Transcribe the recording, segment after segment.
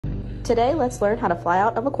Today, let's learn how to fly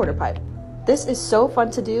out of a quarter pipe. This is so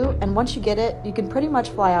fun to do, and once you get it, you can pretty much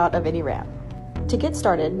fly out of any ramp. To get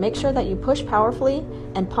started, make sure that you push powerfully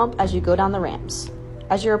and pump as you go down the ramps.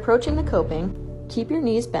 As you're approaching the coping, keep your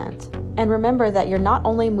knees bent, and remember that you're not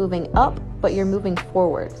only moving up, but you're moving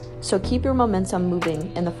forward, so keep your momentum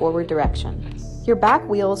moving in the forward direction. Your back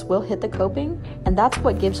wheels will hit the coping, and that's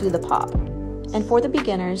what gives you the pop. And for the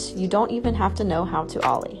beginners, you don't even have to know how to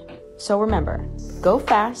ollie. So remember, go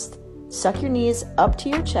fast, suck your knees up to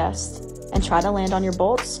your chest, and try to land on your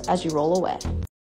bolts as you roll away.